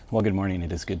Well, good morning.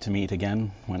 It is good to meet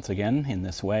again, once again, in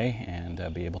this way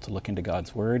and be able to look into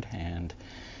God's Word. And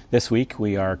this week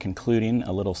we are concluding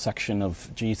a little section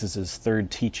of Jesus'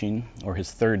 third teaching, or his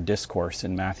third discourse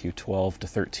in Matthew 12 to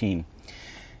 13.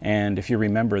 And if you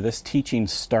remember, this teaching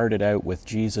started out with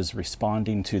Jesus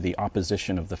responding to the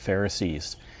opposition of the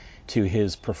Pharisees to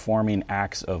his performing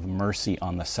acts of mercy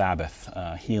on the Sabbath,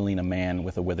 healing a man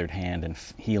with a withered hand and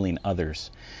healing others.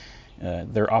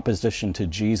 Their opposition to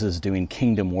Jesus doing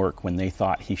kingdom work when they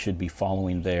thought he should be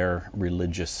following their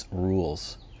religious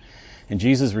rules. And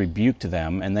Jesus rebuked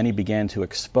them, and then he began to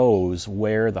expose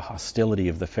where the hostility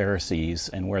of the Pharisees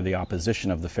and where the opposition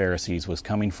of the Pharisees was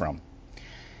coming from.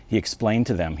 He explained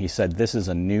to them, he said, this is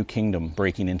a new kingdom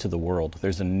breaking into the world.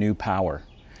 There's a new power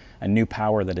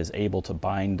that is able to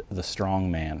bind the strong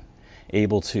man,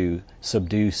 able to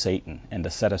subdue Satan and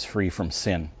to set us free from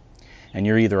sin. And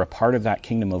you're either a part of that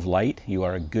kingdom of light, you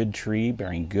are a good tree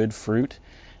bearing good fruit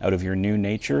out of your new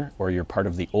nature, or you're part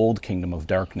of the old kingdom of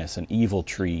darkness, an evil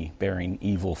tree bearing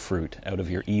evil fruit out of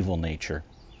your evil nature.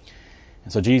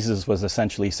 And so Jesus was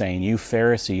essentially saying, you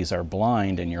Pharisees are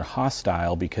blind and you're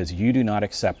hostile because you do not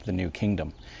accept the new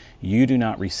kingdom. You do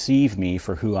not receive me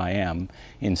for who I am.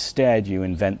 Instead, you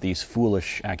invent these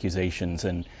foolish accusations,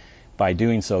 and by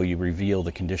doing so, you reveal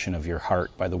the condition of your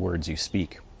heart by the words you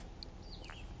speak.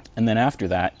 And then after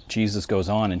that, Jesus goes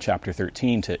on in chapter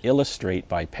 13 to illustrate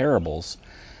by parables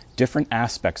different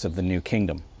aspects of the new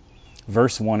kingdom.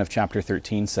 Verse 1 of chapter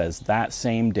 13 says, that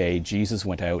same day Jesus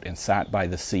went out and sat by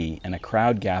the sea, and a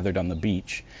crowd gathered on the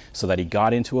beach, so that he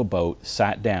got into a boat,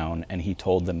 sat down, and he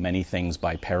told them many things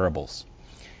by parables.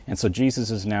 And so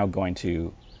Jesus is now going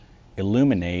to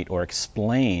illuminate or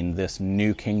explain this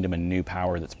new kingdom and new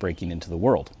power that's breaking into the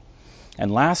world. And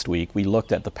last week we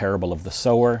looked at the parable of the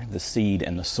sower, the seed,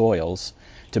 and the soils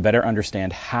to better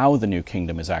understand how the new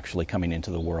kingdom is actually coming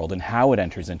into the world and how it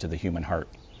enters into the human heart.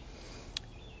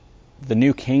 The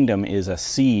new kingdom is a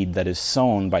seed that is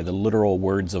sown by the literal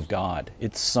words of God.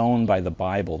 It's sown by the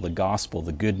Bible, the gospel,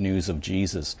 the good news of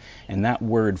Jesus. And that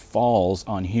word falls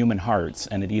on human hearts,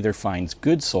 and it either finds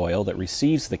good soil that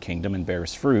receives the kingdom and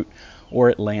bears fruit,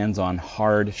 or it lands on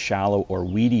hard, shallow, or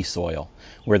weedy soil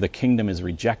where the kingdom is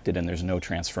rejected and there's no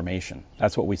transformation.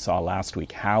 That's what we saw last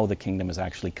week, how the kingdom is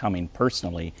actually coming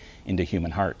personally into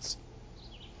human hearts.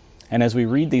 And as we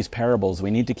read these parables,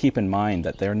 we need to keep in mind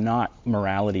that they're not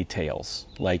morality tales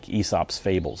like Aesop's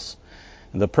fables.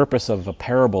 The purpose of a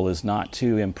parable is not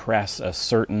to impress a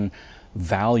certain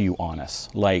value on us,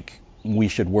 like we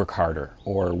should work harder,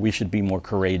 or we should be more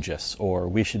courageous, or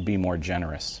we should be more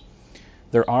generous.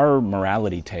 There are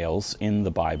morality tales in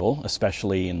the Bible,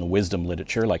 especially in the wisdom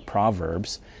literature like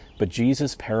Proverbs, but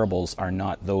Jesus' parables are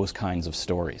not those kinds of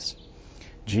stories.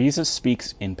 Jesus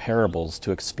speaks in parables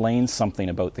to explain something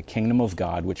about the kingdom of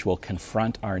God which will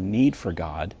confront our need for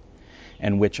God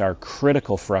and which are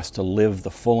critical for us to live the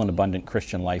full and abundant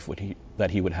Christian life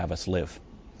that he would have us live.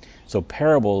 So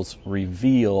parables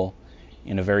reveal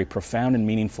in a very profound and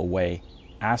meaningful way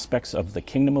aspects of the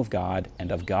kingdom of God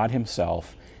and of God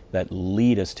himself that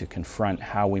lead us to confront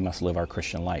how we must live our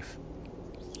Christian life.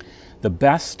 The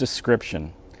best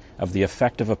description of the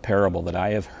effect of a parable that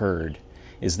I have heard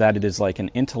is that it is like an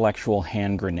intellectual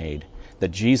hand grenade that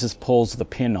Jesus pulls the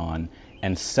pin on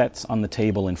and sets on the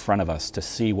table in front of us to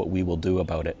see what we will do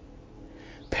about it.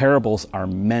 Parables are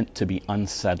meant to be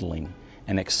unsettling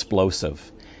and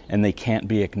explosive, and they can't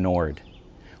be ignored.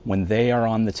 When they are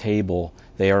on the table,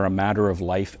 they are a matter of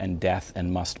life and death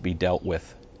and must be dealt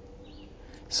with.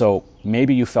 So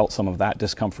maybe you felt some of that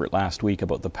discomfort last week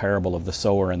about the parable of the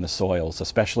sower and the soils,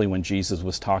 especially when Jesus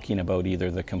was talking about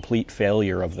either the complete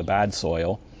failure of the bad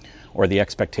soil or the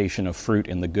expectation of fruit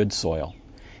in the good soil.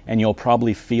 And you'll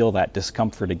probably feel that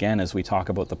discomfort again as we talk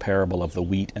about the parable of the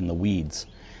wheat and the weeds,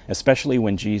 especially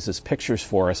when Jesus pictures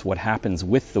for us what happens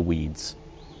with the weeds.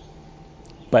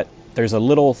 But there's a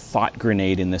little thought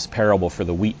grenade in this parable for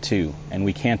the wheat too, and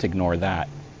we can't ignore that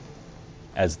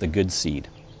as the good seed.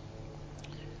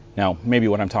 Now, maybe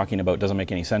what I'm talking about doesn't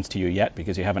make any sense to you yet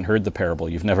because you haven't heard the parable.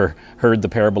 You've never heard the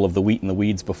parable of the wheat and the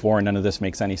weeds before, and none of this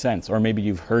makes any sense. Or maybe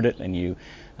you've heard it and you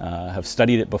have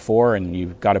studied it before and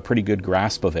you've got a pretty good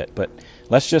grasp of it. But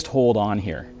let's just hold on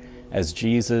here as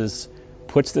Jesus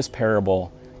puts this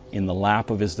parable in the lap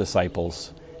of his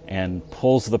disciples and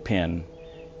pulls the pin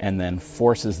and then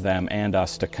forces them and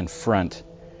us to confront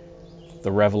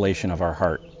the revelation of our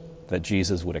heart that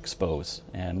Jesus would expose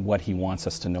and what he wants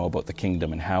us to know about the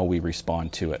kingdom and how we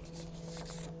respond to it.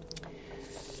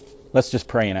 Let's just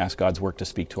pray and ask God's work to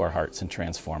speak to our hearts and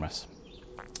transform us.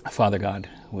 Father God,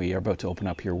 we are about to open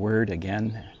up your word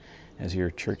again as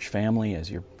your church family, as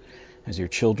your as your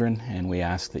children, and we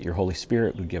ask that your Holy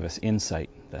Spirit would give us insight,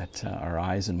 that our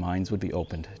eyes and minds would be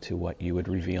opened to what you would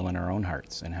reveal in our own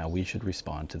hearts and how we should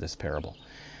respond to this parable.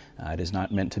 It is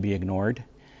not meant to be ignored.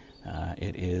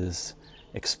 It is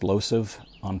explosive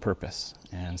on purpose.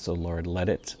 And so, Lord, let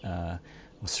it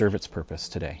serve its purpose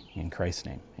today. In Christ's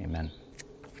name, amen.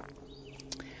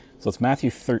 So it's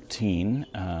Matthew 13,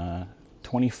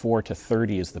 24 to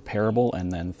 30 is the parable,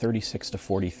 and then 36 to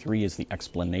 43 is the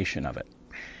explanation of it.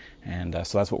 And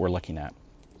so that's what we're looking at.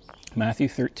 Matthew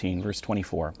 13, verse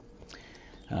 24.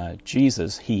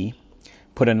 Jesus, he,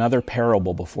 put another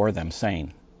parable before them,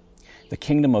 saying, "The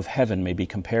kingdom of heaven may be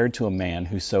compared to a man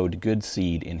who sowed good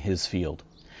seed in his field.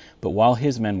 But while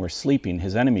his men were sleeping,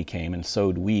 his enemy came and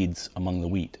sowed weeds among the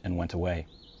wheat and went away.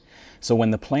 So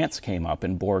when the plants came up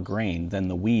and bore grain, then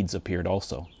the weeds appeared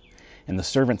also. And the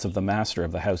servants of the master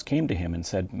of the house came to him and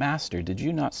said, 'Master, did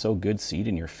you not sow good seed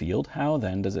in your field? How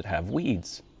then does it have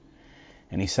weeds?'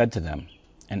 And he said to them,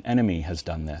 'An enemy has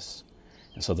done this.'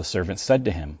 And so the servants said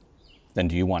to him, 'Then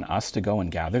do you want us to go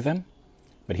and gather them?'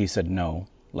 But he said, 'No,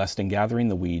 lest in gathering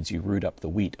the weeds you root up the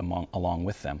wheat along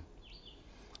with them.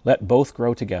 Let both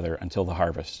grow together until the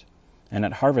harvest. And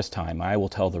at harvest time I will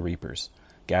tell the reapers,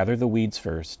 gather the weeds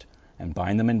first, and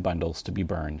bind them in bundles to be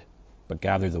burned, but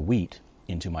gather the wheat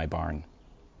into my barn.'"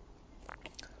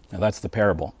 Now that's the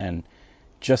parable. And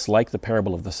just like the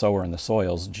parable of the sower and the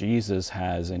soils, Jesus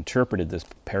has interpreted this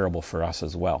parable for us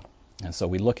as well. And so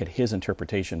we look at his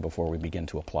interpretation before we begin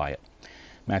to apply it.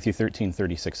 Matthew 13,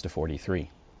 36 to 43. It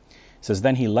says,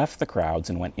 "Then he left the crowds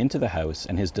and went into the house,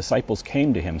 and his disciples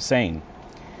came to him, saying,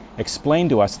 'Explain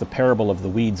to us the parable of the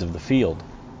weeds of the field.'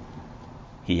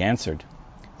 He answered,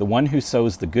 'The one who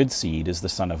sows the good seed is the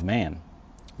Son of Man.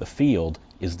 The field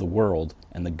is the world,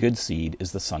 and the good seed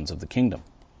is the sons of the kingdom.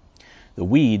 The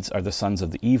weeds are the sons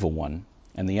of the evil one,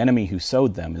 and the enemy who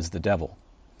sowed them is the devil.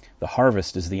 The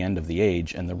harvest is the end of the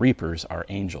age, and the reapers are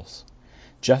angels.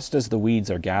 Just as the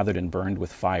weeds are gathered and burned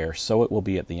with fire, so it will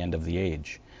be at the end of the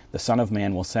age. The Son of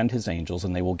Man will send his angels,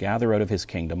 and they will gather out of his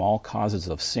kingdom all causes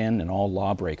of sin and all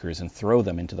lawbreakers, and throw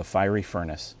them into the fiery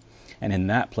furnace. And in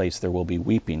that place there will be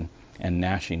weeping and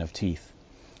gnashing of teeth.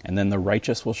 And then the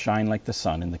righteous will shine like the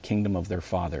sun in the kingdom of their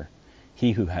Father.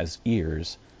 He who has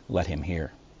ears, let him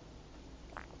hear."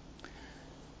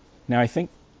 Now, I think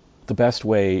the best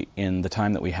way in the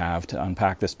time that we have to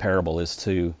unpack this parable is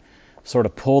to sort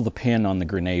of pull the pin on the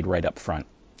grenade right up front.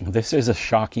 This is a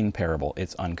shocking parable.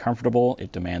 It's uncomfortable.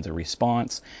 It demands a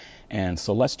response. And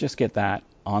so let's just get that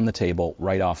on the table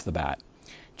right off the bat.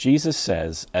 Jesus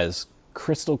says, as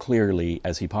crystal clearly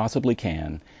as he possibly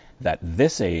can, that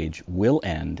this age will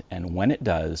end, and when it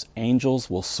does, angels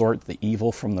will sort the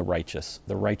evil from the righteous.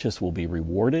 The righteous will be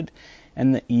rewarded,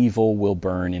 and the evil will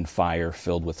burn in fire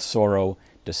filled with sorrow,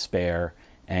 despair,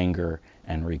 anger,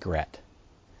 and regret.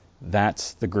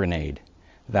 That's the grenade.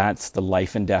 That's the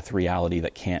life and death reality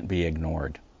that can't be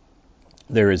ignored.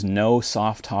 There is no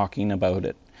soft talking about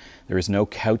it. There is no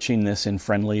couching this in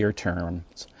friendlier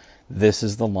terms. This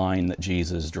is the line that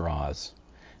Jesus draws.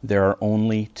 There are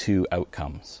only two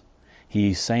outcomes.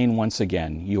 He's saying once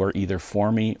again, you are either for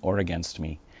me or against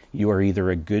me. You are either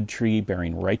a good tree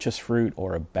bearing righteous fruit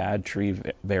or a bad tree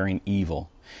bearing evil.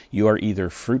 You are either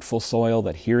fruitful soil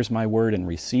that hears my word and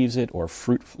receives it, or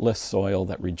fruitless soil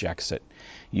that rejects it.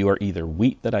 You are either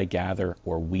wheat that I gather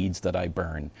or weeds that I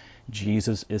burn.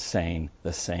 Jesus is saying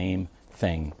the same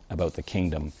thing about the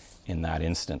kingdom in that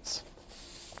instance.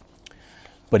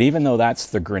 But even though that's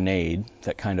the grenade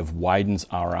that kind of widens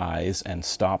our eyes and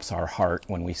stops our heart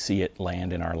when we see it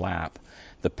land in our lap,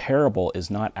 the parable is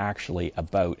not actually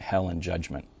about hell and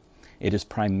judgment. It is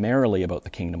primarily about the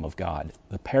kingdom of God.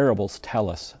 The parables tell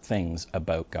us things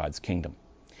about God's kingdom.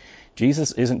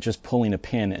 Jesus isn't just pulling a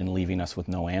pin and leaving us with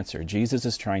no answer. Jesus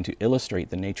is trying to illustrate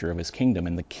the nature of his kingdom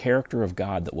and the character of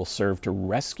God that will serve to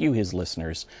rescue his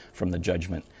listeners from the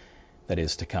judgment that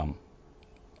is to come.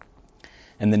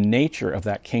 And the nature of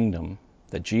that kingdom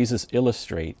that Jesus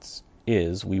illustrates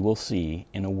is, we will see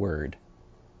in a word,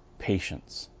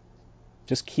 patience.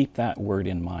 Just keep that word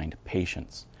in mind,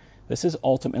 patience. This is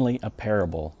ultimately a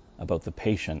parable about the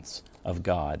patience of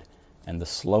God and the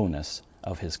slowness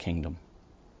of his kingdom.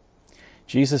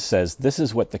 Jesus says this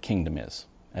is what the kingdom is.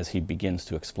 As he begins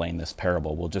to explain this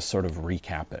parable, we'll just sort of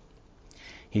recap it.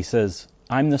 He says,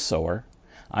 I'm the sower.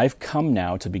 I've come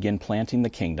now to begin planting the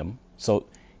kingdom. So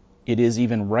it is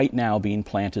even right now being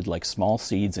planted like small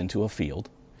seeds into a field.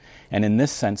 And in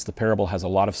this sense, the parable has a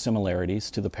lot of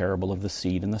similarities to the parable of the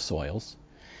seed and the soils.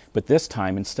 But this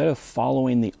time, instead of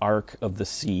following the arc of the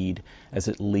seed as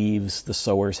it leaves the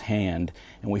sower's hand,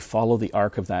 and we follow the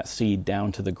arc of that seed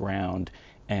down to the ground,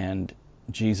 and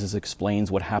Jesus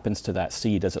explains what happens to that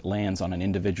seed as it lands on an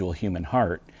individual human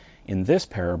heart, in this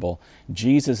parable,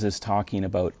 Jesus is talking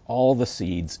about all the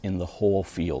seeds in the whole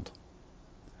field.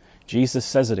 Jesus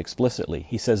says it explicitly.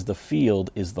 He says the field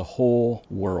is the whole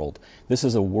world. This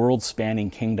is a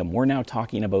world-spanning kingdom. We're now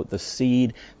talking about the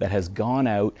seed that has gone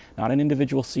out, not an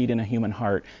individual seed in a human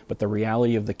heart, but the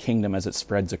reality of the kingdom as it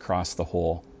spreads across the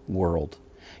whole world.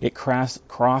 It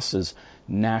crosses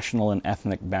national and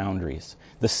ethnic boundaries.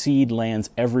 The seed lands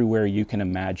everywhere you can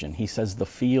imagine. He says the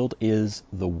field is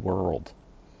the world.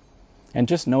 And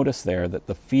just notice there that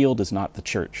the field is not the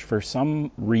church. For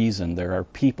some reason, there are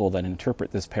people that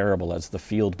interpret this parable as the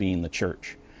field being the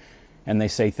church. And they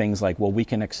say things like, well, we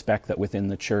can expect that within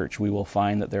the church we will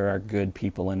find that there are good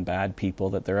people and bad people,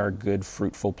 that there are good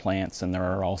fruitful plants, and there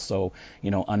are also,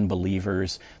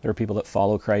 unbelievers. There are people that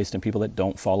follow Christ and people that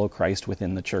don't follow Christ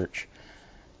within the church.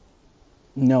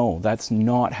 No, that's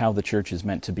not how the church is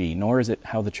meant to be, nor is it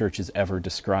how the church is ever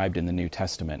described in the New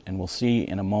Testament. And we'll see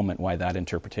in a moment why that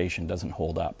interpretation doesn't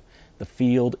hold up. The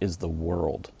field is the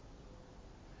world.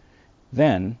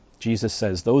 Then Jesus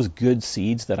says, those good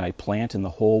seeds that I plant in the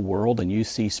whole world and you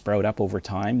see sprout up over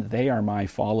time, they are my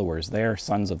followers. They are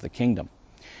sons of the kingdom.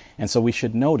 And so we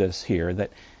should notice here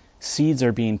that seeds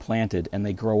are being planted and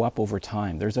they grow up over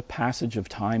time. There's a passage of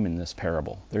time in this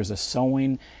parable. There's a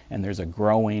sowing and there's a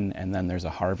growing and then there's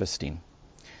a harvesting.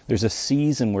 There's a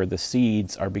season where the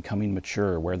seeds are becoming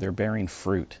mature, where they're bearing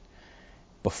fruit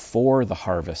before the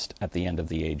harvest at the end of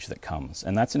the age that comes.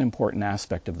 And that's an important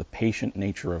aspect of the patient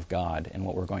nature of God and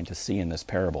what we're going to see in this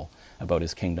parable about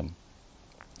his kingdom.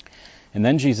 And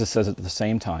then Jesus says at the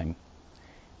same time,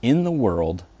 in the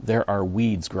world, there are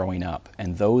weeds growing up,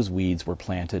 and those weeds were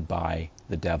planted by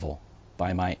the devil,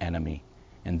 by my enemy,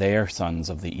 and they are sons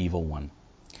of the evil one.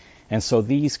 And so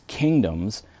these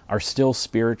kingdoms are still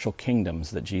spiritual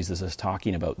kingdoms that Jesus is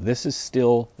talking about. This is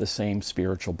still the same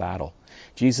spiritual battle.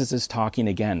 Jesus is talking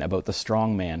again about the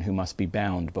strong man who must be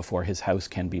bound before his house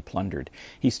can be plundered.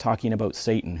 He's talking about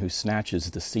Satan who snatches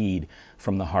the seed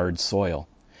from the hard soil.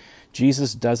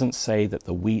 Jesus doesn't say that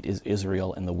the wheat is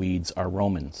Israel and the weeds are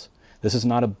Romans. This is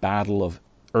not a battle of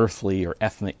earthly or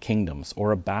ethnic kingdoms,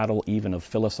 or a battle even of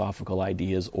philosophical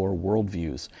ideas or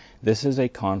worldviews. This is a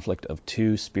conflict of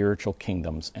two spiritual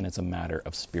kingdoms, and it's a matter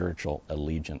of spiritual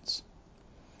allegiance.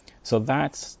 So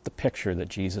that's the picture that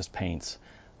Jesus paints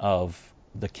of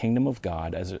the kingdom of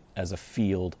God as a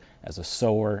field, as a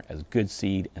sower, as good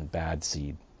seed and bad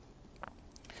seed.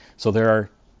 So there are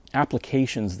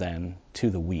applications then to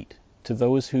the wheat, to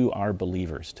those who are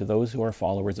believers, to those who are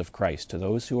followers of Christ, to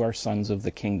those who are sons of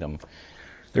the kingdom.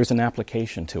 There's an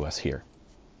application to us here.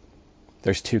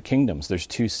 There's two kingdoms, there's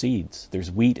two seeds,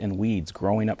 there's wheat and weeds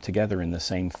growing up together in the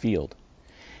same field.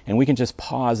 And we can just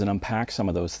pause and unpack some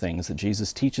of those things that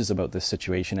Jesus teaches about this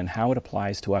situation and how it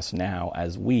applies to us now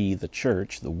as we, the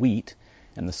church, the wheat,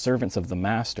 and the servants of the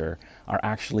master, are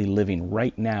actually living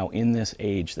right now in this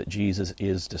age that Jesus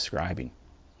is describing.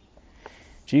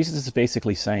 Jesus is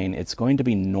basically saying it's going to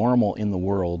be normal in the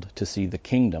world to see the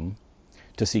kingdom,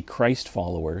 to see Christ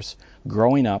followers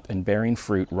growing up and bearing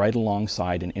fruit right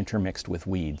alongside and intermixed with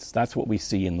weeds. That's what we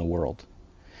see in the world.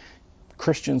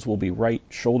 Christians will be right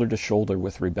shoulder to shoulder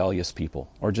with rebellious people,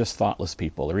 or just thoughtless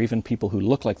people, or even people who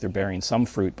look like they're bearing some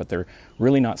fruit, but they're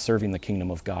really not serving the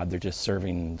kingdom of God. They're just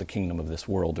serving the kingdom of this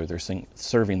world, or they're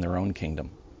serving their own kingdom.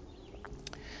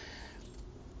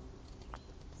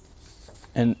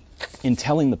 And in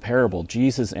telling the parable,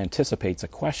 Jesus anticipates a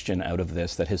question out of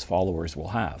this that his followers will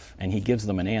have, and he gives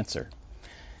them an answer.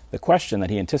 The question that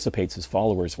he anticipates his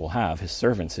followers will have, his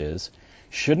servants, is,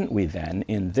 shouldn't we then,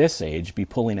 in this age, be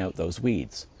pulling out those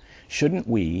weeds? Shouldn't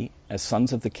we, as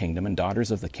sons of the kingdom and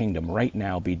daughters of the kingdom, right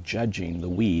now be judging the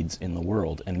weeds in the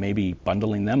world and maybe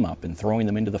bundling them up and throwing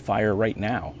them into the fire right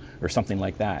now, or something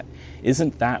like that?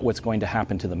 Isn't that what's going to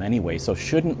happen to them anyway? So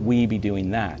shouldn't we be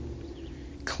doing that?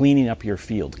 Cleaning up your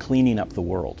field, cleaning up the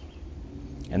world.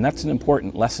 And that's an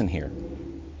important lesson here.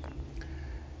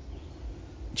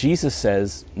 Jesus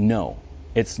says, no,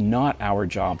 it's not our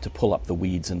job to pull up the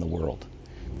weeds in the world.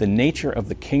 The nature of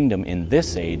the kingdom in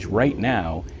this age right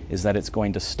now is that it's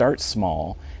going to start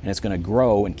small and it's going to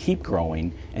grow and keep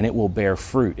growing, and it will bear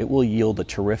fruit. It will yield a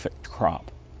terrific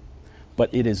crop.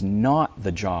 But it is not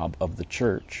the job of the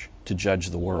church to judge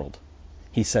the world.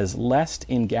 He says, lest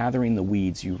in gathering the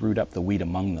weeds you root up the wheat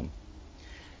among them.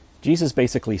 Jesus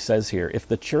basically says here, if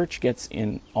the church gets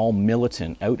in all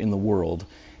militant out in the world,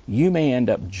 you may end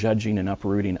up judging and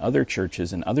uprooting other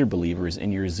churches and other believers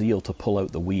in your zeal to pull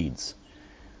out the weeds.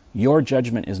 Your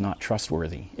judgment is not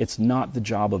trustworthy. It's not the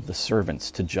job of the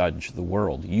servants to judge the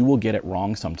world. You will get it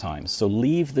wrong sometimes. So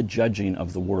leave the judging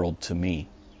of the world to me.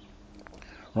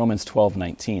 Romans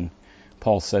 12:19,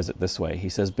 Paul says it this way. He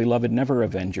says, "Beloved, never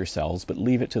avenge yourselves, but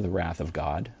leave it to the wrath of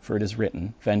God. For it is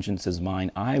written, 'Vengeance is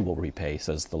mine, I will repay,'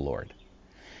 says the Lord."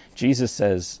 Jesus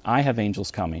says, "I have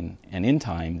angels coming, and in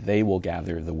time they will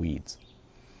gather the weeds."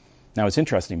 Now it's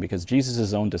interesting because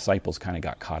Jesus' own disciples kind of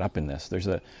got caught up in this.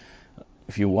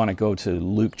 If you want to go to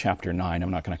Luke chapter 9,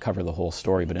 I'm not going to cover the whole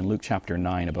story, but in Luke chapter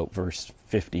 9, about verse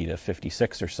 50 to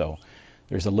 56 or so,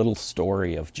 there's a little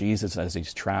story of Jesus as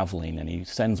he's traveling, and he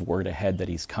sends word ahead that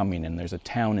he's coming, and there's a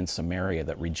town in Samaria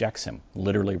that rejects him,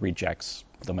 literally rejects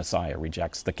the Messiah,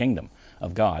 rejects the kingdom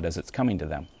of God as it's coming to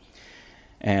them.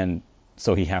 And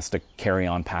so he has to carry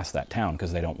on past that town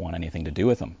because they don't want anything to do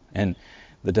with him. And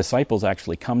the disciples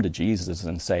actually come to Jesus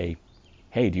and say,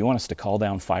 "Hey, do you want us to call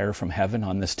down fire from heaven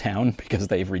on this town because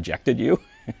they've rejected you?"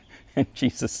 And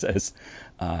Jesus says,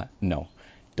 "No.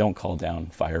 Don't call down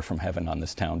fire from heaven on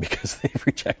this town because they've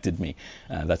rejected me.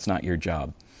 That's not your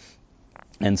job."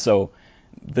 And so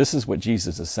this is what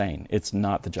Jesus is saying. It's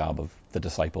not the job of the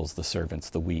disciples, the servants,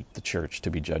 the wheat, the church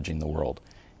to be judging the world.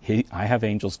 I have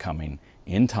angels coming.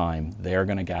 In time, they're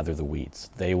going to gather the weeds.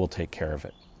 They will take care of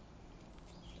it.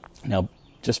 Now,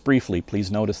 just briefly,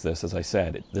 please notice this. As I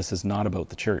said, this is not about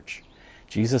the church.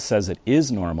 Jesus says it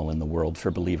is normal in the world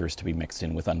for believers to be mixed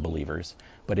in with unbelievers,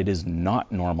 but it is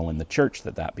not normal in the church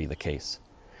that that be the case.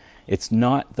 It's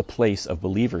not the place of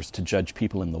believers to judge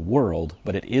people in the world,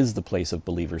 but it is the place of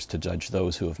believers to judge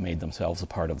those who have made themselves a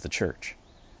part of the church.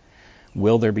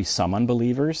 Will there be some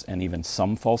unbelievers and even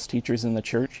some false teachers in the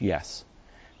church? Yes.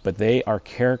 But they are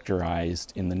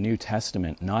characterized in the New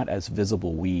Testament not as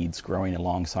visible weeds growing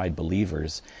alongside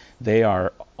believers. They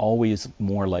are always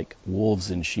more like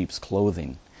wolves in sheep's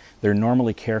clothing. They're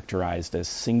normally characterized as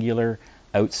singular,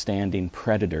 outstanding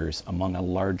predators among a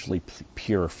largely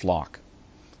pure flock.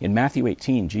 In Matthew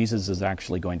 18, Jesus is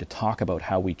actually going to talk about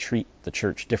how we treat the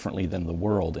church differently than the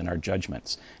world in our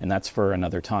judgments. And that's for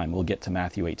another time. We'll get to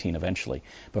Matthew 18 eventually.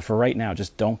 But for right now,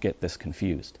 just don't get this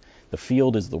confused. The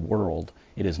field is the world.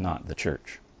 It is not the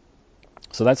church.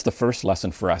 So that's the first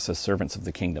lesson for us as servants of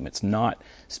the kingdom. It's not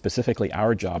specifically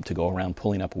our job to go around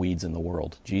pulling up weeds in the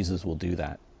world. Jesus will do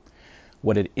that.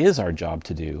 What it is our job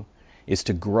to do is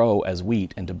to grow as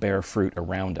wheat and to bear fruit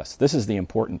around us. This is the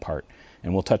important part,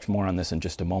 and we'll touch more on this in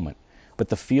just a moment. But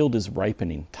the field is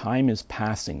ripening. Time is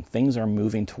passing. Things are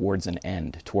moving towards an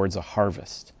end, towards a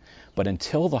harvest. But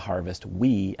until the harvest,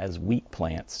 we as wheat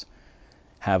plants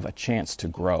have a chance to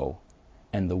grow,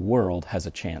 and the world has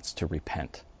a chance to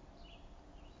repent.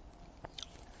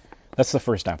 That's the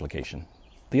first application.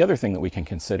 The other thing that we can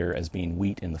consider as being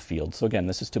wheat in the field, so again,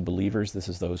 this is to believers, this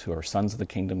is those who are sons of the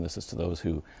kingdom, this is to those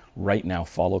who right now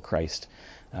follow Christ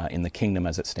in the kingdom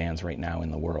as it stands right now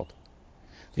in the world.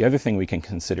 The other thing we can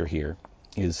consider here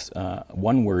is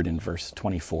one word in verse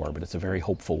 24, but it's a very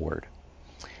hopeful word.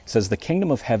 It says, "The kingdom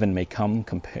of heaven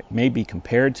may be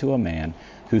compared to a man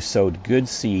who sowed good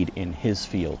seed in his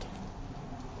field."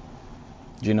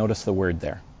 Do you notice the word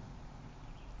there?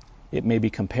 It may be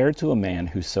compared to a man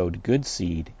who sowed good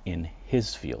seed in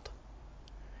his field.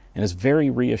 And it's very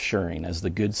reassuring as the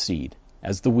good seed,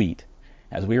 as the wheat,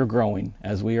 as we are growing,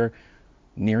 as we are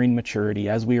nearing maturity,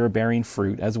 as we are bearing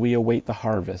fruit, as we await the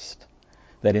harvest,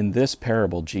 that in this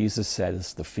parable Jesus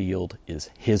says the field is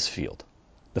his field.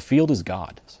 The field is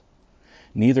God's.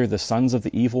 Neither the sons of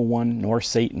the evil one nor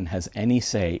Satan has any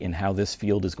say in how this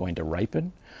field is going to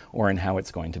ripen or in how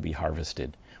it's going to be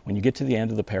harvested. When you get to the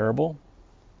end of the parable,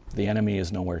 the enemy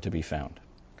is nowhere to be found.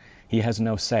 He has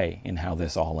no say in how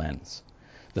this all ends.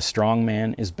 The strong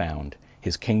man is bound.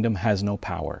 His kingdom has no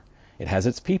power. It has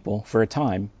its people, for a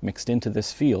time, mixed into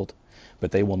this field,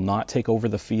 but they will not take over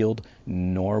the field,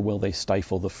 nor will they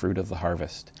stifle the fruit of the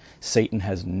harvest. Satan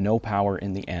has no power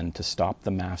in the end to stop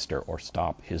the master or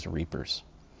stop his reapers.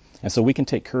 And so we can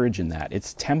take courage in that.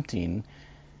 It's tempting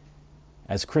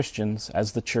as Christians,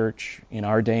 as the church, in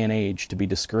our day and age, to be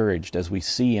discouraged as we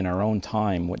see in our own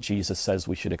time what Jesus says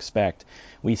we should expect.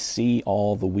 We see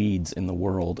all the weeds in the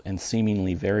world and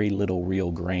seemingly very little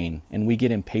real grain, and we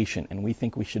get impatient and we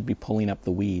think we should be pulling up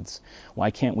the weeds.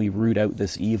 Why can't we root out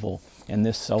this evil and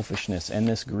this selfishness and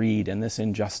this greed and this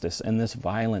injustice and this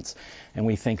violence? And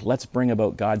we think, let's bring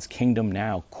about God's kingdom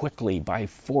now, quickly, by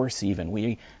force even.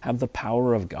 We have the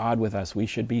power of God with us. We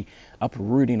should be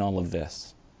uprooting all of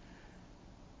this.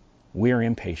 We are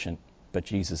impatient, but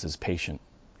Jesus is patient.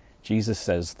 Jesus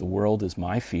says, the world is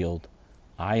my field.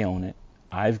 I own it.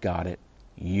 I've got it.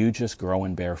 You just grow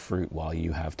and bear fruit while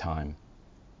you have time.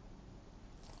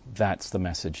 That's the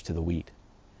message to the wheat.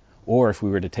 Or if we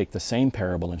were to take the same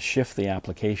parable and shift the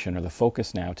application or the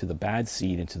focus now to the bad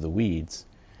seed and to the weeds,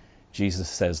 Jesus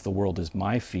says, the world is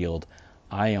my field.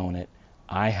 I own it.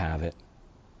 I have it.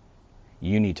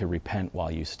 You need to repent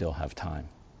while you still have time.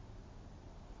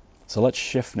 So let's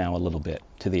shift now a little bit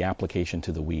to the application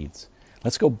to the weeds.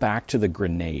 Let's go back to the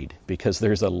grenade, because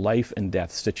there's a life and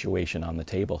death situation on the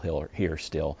table here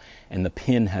still, and the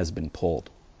pin has been pulled.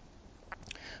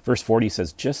 Verse 40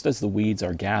 says, just as the weeds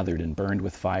are gathered and burned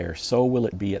with fire, so will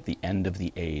it be at the end of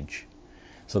the age.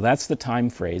 So that's the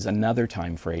time phrase, another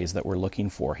time phrase that we're looking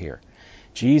for here.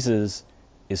 Jesus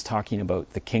is talking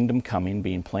about the kingdom coming,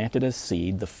 being planted as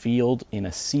seed, the field in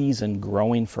a season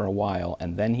growing for a while,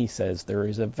 and then he says there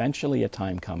is eventually a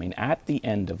time coming at the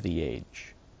end of the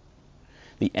age.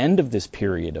 The end of this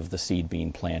period of the seed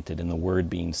being planted and the word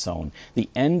being sown, the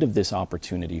end of this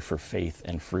opportunity for faith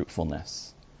and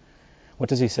fruitfulness. What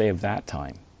does he say of that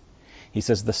time? He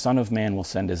says, the Son of Man will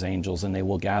send his angels, and they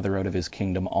will gather out of his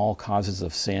kingdom all causes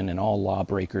of sin and all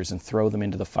lawbreakers and throw them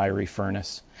into the fiery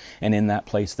furnace. And in that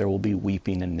place there will be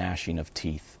weeping and gnashing of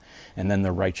teeth. And then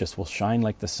the righteous will shine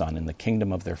like the sun in the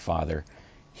kingdom of their Father.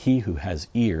 He who has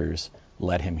ears,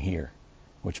 let him hear.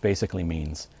 Which basically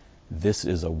means, this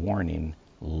is a warning,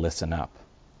 listen up.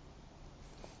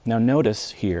 Now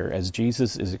notice here, as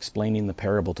Jesus is explaining the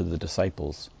parable to the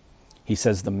disciples, he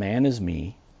says, the man is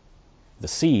me, the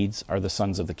seeds are the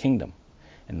sons of the kingdom,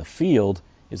 and the field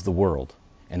is the world,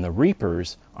 and the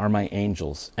reapers are my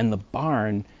angels, and the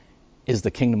barn is the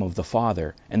kingdom of the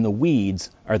Father, and the weeds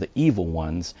are the evil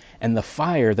ones, and the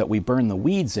fire that we burn the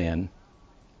weeds in,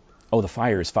 the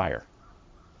fire is fire.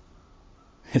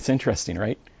 It's interesting,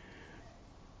 right?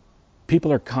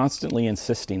 People are constantly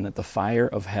insisting that the fire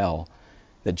of hell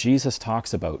that Jesus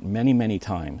talks about many, many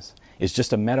times is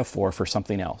just a metaphor for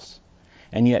something else.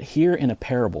 And yet here in a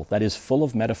parable that is full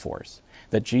of metaphors,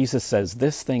 that Jesus says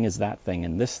this thing is that thing,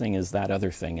 and this thing is that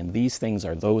other thing, and these things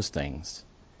are those things,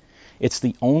 it's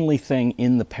the only thing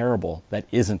in the parable that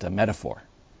isn't a metaphor.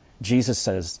 Jesus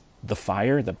says, the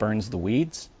fire that burns the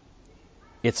weeds,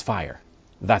 it's fire.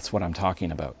 That's what I'm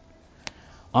talking about.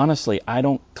 Honestly, I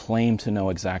don't claim to know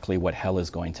exactly what hell is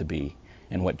going to be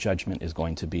and what judgment is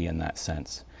going to be in that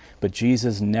sense. But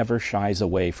Jesus never shies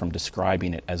away from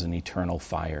describing it as an eternal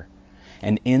fire.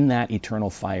 And in that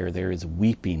eternal fire, there is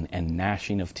weeping and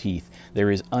gnashing of teeth. There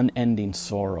is unending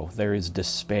sorrow. There is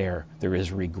despair. There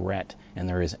is regret. And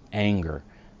there is anger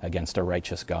against a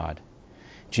righteous God.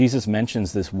 Jesus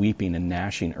mentions this weeping and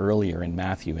gnashing earlier in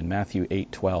Matthew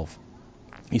 8:12.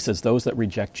 He says, those that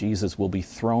reject Jesus will be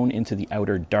thrown into the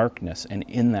outer darkness, and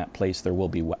in that place there will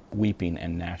be weeping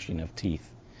and gnashing of teeth.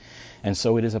 And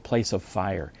so it is a place of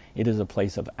fire. It is a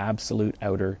place of absolute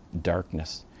outer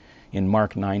darkness. In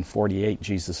Mark 9:48,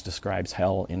 Jesus describes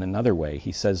hell in another way.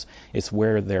 He says, it's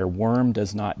where their worm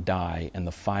does not die and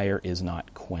the fire is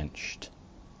not quenched.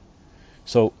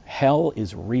 So hell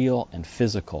is real and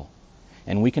physical,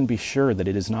 and we can be sure that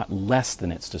it is not less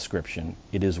than its description.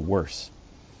 It is worse.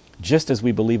 Just as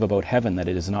we believe about heaven that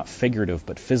it is not figurative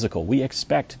but physical, we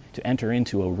expect to enter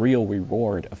into a real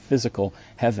reward, a physical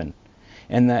heaven,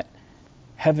 and that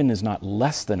heaven is not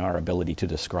less than our ability to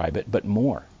describe it, but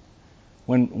more.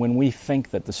 When we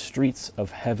think that the streets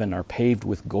of heaven are paved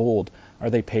with gold, are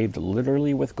they paved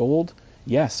literally with gold?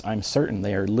 Yes, I'm certain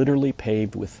they are literally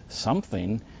paved with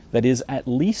something that is at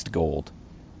least gold,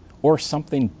 or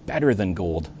something better than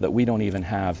gold that we don't even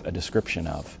have a description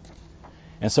of.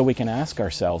 And so we can ask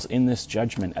ourselves, in this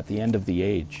judgment at the end of the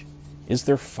age, is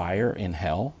there fire in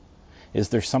hell? Is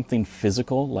there something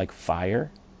physical like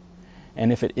fire?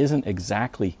 And if it isn't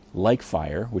exactly like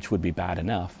fire, which would be bad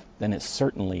enough, then it's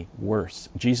certainly worse.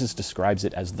 Jesus describes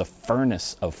it as the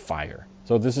furnace of fire.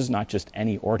 So this is not just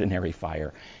any ordinary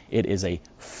fire. It is a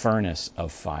furnace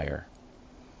of fire.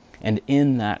 And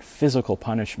in that physical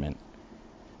punishment,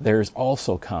 there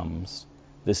also comes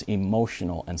this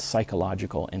emotional and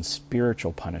psychological and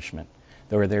spiritual punishment,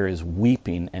 where there is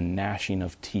weeping and gnashing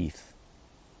of teeth,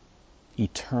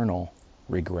 eternal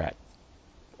regret.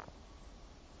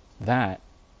 That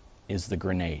is the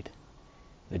grenade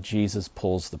that Jesus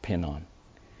pulls the pin on.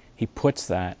 He puts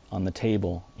that on the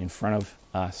table in front of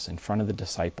us, in front of the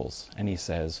disciples, and he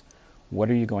says, what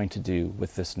are you going to do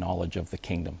with this knowledge of the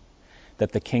kingdom?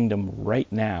 That the kingdom right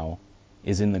now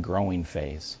is in the growing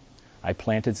phase. I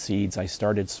planted seeds, I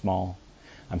started small.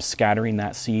 I'm scattering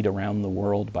that seed around the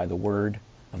world by the word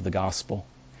of the gospel.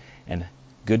 And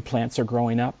good plants are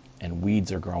growing up and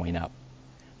weeds are growing up.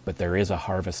 But there is a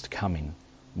harvest coming.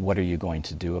 What are you going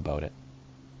to do about it?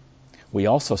 We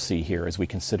also see here, as we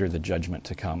consider the judgment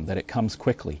to come, that it comes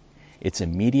quickly. It's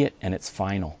immediate and it's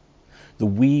final. The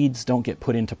weeds don't get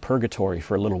put into purgatory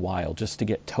for a little while just to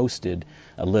get toasted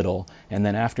a little, and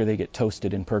then after they get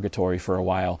toasted in purgatory for a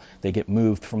while, they get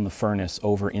moved from the furnace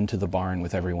over into the barn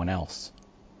with everyone else.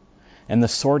 And the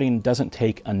sorting doesn't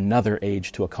take another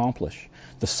age to accomplish.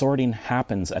 The sorting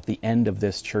happens at the end of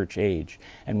this church age.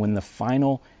 And when the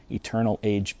final eternal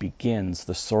age begins,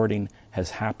 the sorting has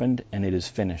happened and it is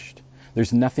finished.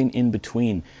 There's nothing in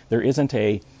between. There isn't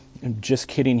a, just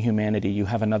kidding humanity, you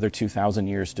have another 2,000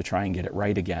 years to try and get it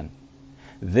right again.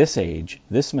 This age,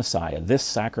 this Messiah, this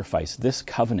sacrifice, this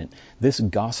covenant, this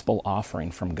gospel offering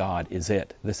from God is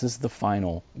it. This is the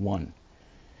final one.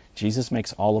 Jesus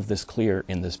makes all of this clear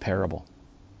in this parable.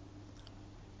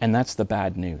 And that's the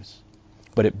bad news.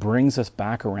 But it brings us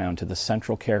back around to the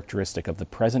central characteristic of the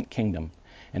present kingdom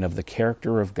and of the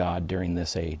character of God during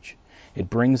this age. It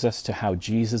brings us to how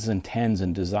Jesus intends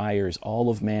and desires all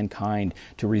of mankind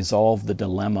to resolve the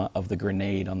dilemma of the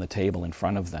grenade on the table in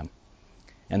front of them.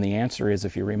 And the answer is,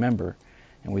 if you remember,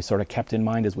 and we sort of kept in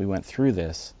mind as we went through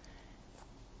this,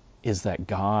 is that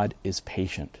God is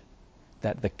patient,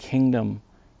 that the kingdom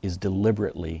is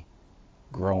deliberately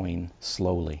growing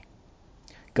slowly.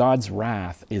 God's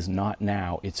wrath is not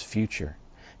now, it's future.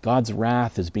 God's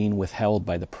wrath is being withheld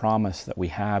by the promise that we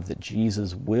have that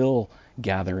Jesus will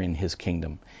gather in his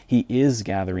kingdom. He is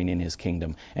gathering in his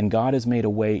kingdom, and God has made a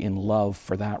way in love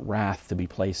for that wrath to be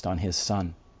placed on his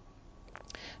Son.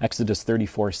 Exodus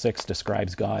 34:6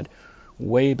 describes God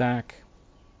way back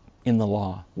in the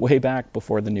law, way back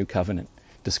before the new covenant,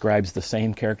 describes the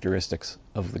same characteristics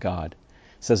of the God.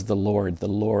 It says, the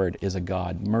Lord is a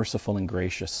God, merciful and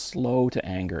gracious, slow to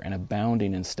anger, and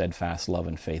abounding in steadfast love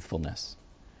and faithfulness.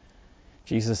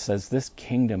 Jesus says this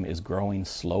kingdom is growing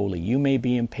slowly. You may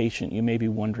be impatient. You may be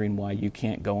wondering why you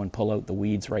can't go and pull out the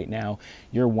weeds right now.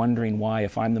 You're wondering why,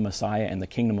 if I'm the Messiah and the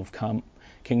kingdom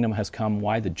has come,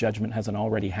 why the judgment hasn't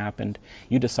already happened.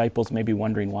 You disciples may be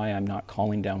wondering why I'm not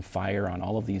calling down fire on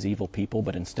all of these evil people,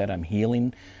 but instead I'm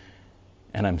healing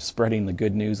and I'm spreading the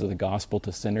good news of the gospel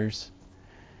to sinners.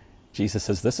 Jesus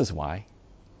says this is why.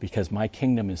 Because my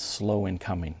kingdom is slow in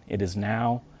coming. It is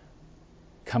now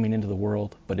coming into the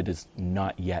world, but it is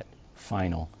not yet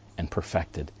final and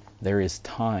perfected. There is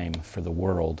time for the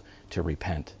world to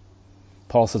repent.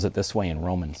 Paul says it this way in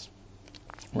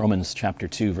Romans chapter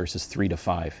 2, verses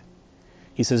 3-5.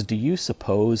 He says, do you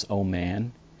suppose, O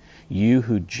man, you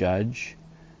who judge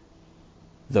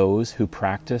those who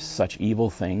practice such evil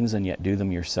things and yet do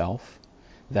them yourself,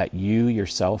 that you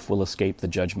yourself will escape the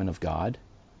judgment of God?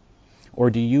 Or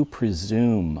do you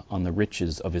presume on the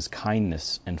riches of his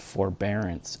kindness and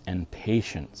forbearance and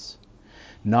patience,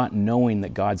 not knowing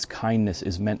that God's kindness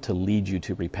is meant to lead you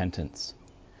to repentance?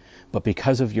 But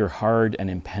because of your hard and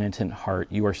impenitent heart,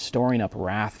 you are storing up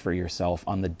wrath for yourself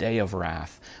on the day of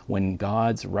wrath, when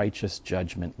God's righteous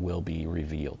judgment will be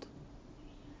revealed.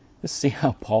 Let's see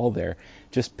how Paul there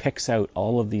just picks out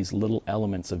all of these little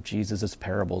elements of Jesus'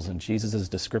 parables and Jesus'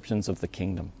 descriptions of the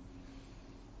kingdom.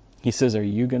 He says, are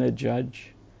you going to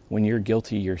judge when you're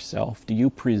guilty yourself? Do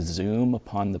you presume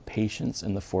upon the patience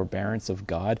and the forbearance of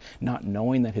God, not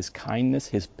knowing that his kindness,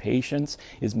 his patience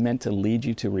is meant to lead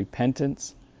you to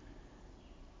repentance?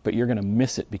 But you're going to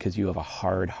miss it because you have a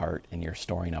hard heart and you're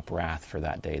storing up wrath for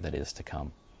that day that is to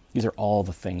come. These are all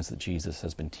the things that Jesus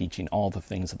has been teaching, all the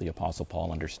things that the Apostle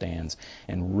Paul understands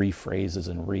and rephrases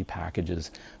and repackages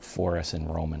for us in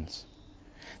Romans.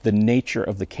 The nature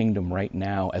of the kingdom right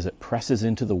now as it presses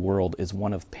into the world is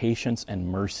one of patience and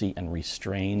mercy and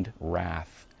restrained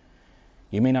wrath.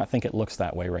 You may not think it looks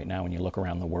that way right now when you look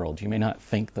around the world. You may not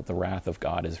think that the wrath of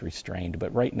God is restrained,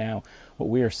 but right now what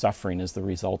we are suffering is the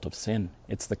result of sin.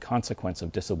 It's the consequence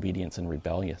of disobedience and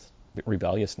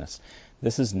rebelliousness.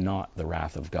 This is not the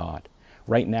wrath of God.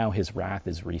 Right now his wrath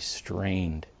is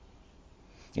restrained.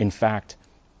 In fact,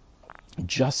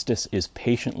 justice is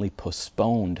patiently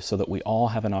postponed so that we all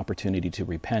have an opportunity to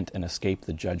repent and escape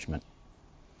the judgment.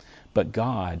 But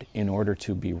God, in order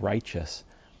to be righteous,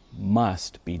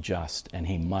 must be just, and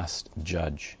he must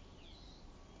judge.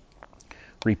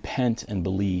 Repent and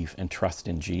believe and trust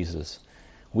in Jesus.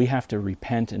 We have to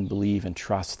repent and believe and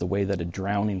trust the way that a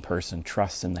drowning person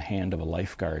trusts in the hand of a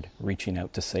lifeguard reaching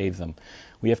out to save them.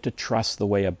 We have to trust the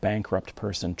way a bankrupt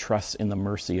person trusts in the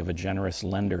mercy of a generous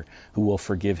lender who will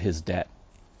forgive his debt.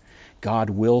 God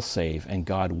will save and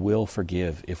God will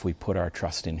forgive if we put our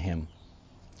trust in him.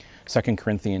 2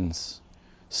 Corinthians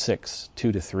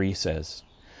 6:2-3 says,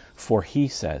 for he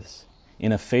says,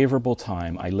 in a favorable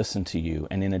time I listened to you,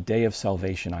 and in a day of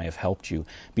salvation I have helped you.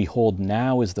 Behold,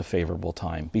 now is the favorable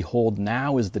time. Behold,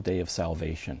 now is the day of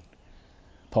salvation.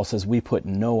 Paul says we put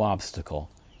no obstacle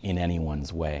in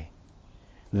anyone's way.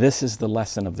 This is the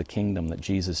lesson of the kingdom that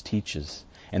Jesus teaches,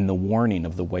 and the warning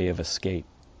of the way of escape.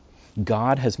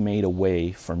 God has made a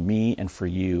way for me and for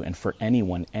you and for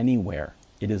anyone, anywhere.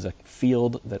 It is a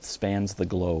field that spans the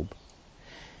globe.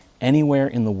 Anywhere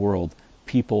in the world,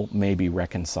 people may be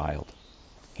reconciled.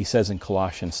 He says in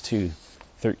Colossians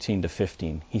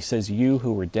 2:13-15, he says, "You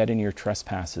who were dead in your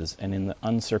trespasses and in the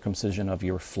uncircumcision of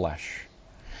your flesh,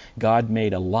 God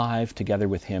made alive together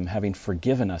with him, having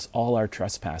forgiven us all our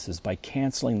trespasses by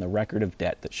canceling the record of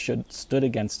debt that stood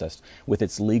against us with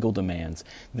its legal demands.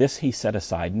 This he set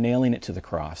aside, nailing it to the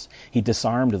cross. He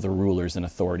disarmed the rulers and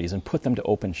authorities and put them to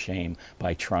open shame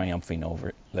by triumphing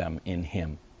over them in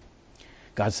him."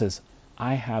 God says,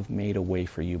 I have made a way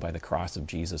for you by the cross of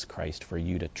Jesus Christ for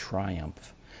you to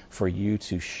triumph, for you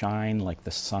to shine like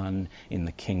the sun in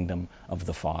the kingdom of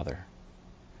the Father.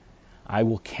 I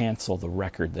will cancel the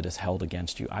record that is held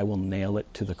against you. I will nail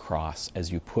it to the cross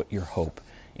as you put your hope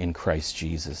in Christ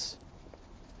Jesus.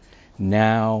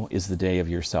 Now is the day of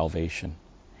your salvation.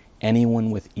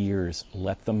 Anyone with ears,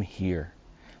 let them hear.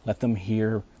 Let them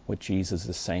hear what Jesus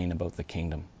is saying about the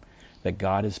kingdom, that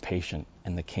God is patient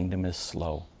and the kingdom is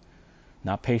slow.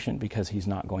 Not patient because he's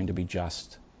not going to be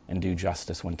just and do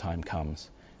justice when time comes.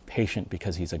 Patient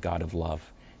because he's a God of love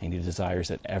and he desires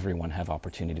that everyone have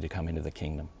opportunity to come into the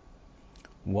kingdom.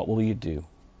 What will you do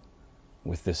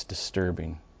with this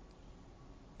disturbing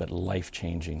but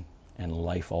life-changing and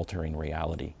life-altering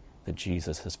reality that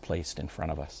Jesus has placed in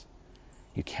front of us?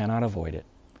 You cannot avoid it.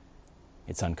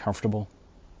 It's uncomfortable,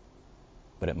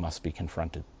 but it must be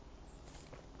confronted.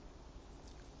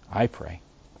 I pray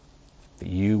that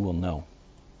you will know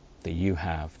that you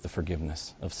have the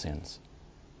forgiveness of sins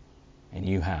and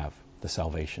you have the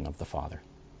salvation of the Father.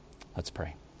 Let's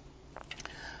pray.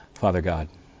 Father God,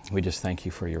 we just thank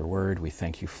you for your word. We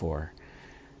thank you for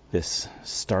this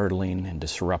startling and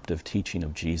disruptive teaching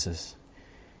of Jesus.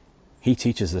 He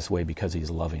teaches this way because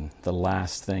he's loving. The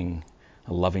last thing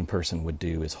a loving person would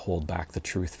do is hold back the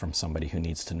truth from somebody who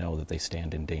needs to know that they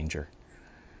stand in danger.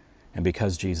 And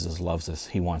because Jesus loves us,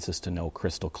 he wants us to know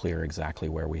crystal clear exactly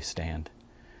where we stand.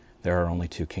 There are only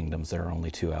two kingdoms, there are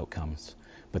only two outcomes.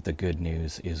 But the good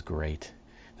news is great,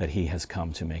 that he has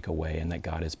come to make a way and that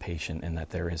God is patient and that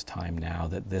there is time now,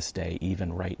 that this day,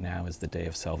 even right now, is the day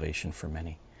of salvation for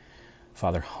many.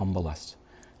 Father, humble us.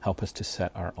 Help us to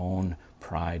set our own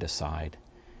pride aside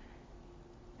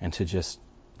and to just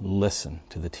listen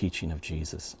to the teaching of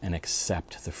Jesus and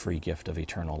accept the free gift of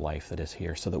eternal life that is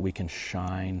here so that we can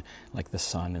shine like the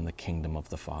sun in the kingdom of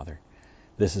the Father.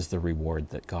 This is the reward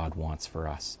that God wants for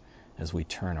us as we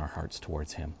turn our hearts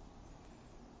towards him.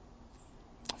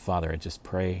 Father, I just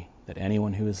pray that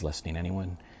anyone who is listening,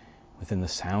 anyone within the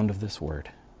sound of this word,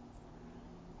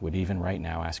 would even right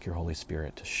now ask your Holy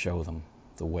Spirit to show them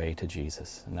the way to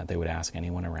Jesus, and that they would ask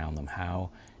anyone around them, how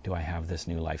do I have this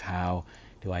new life? How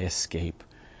do I escape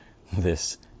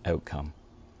this outcome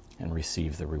and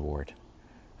receive the reward?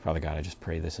 Father God, I just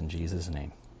pray this in Jesus'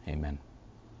 name. Amen.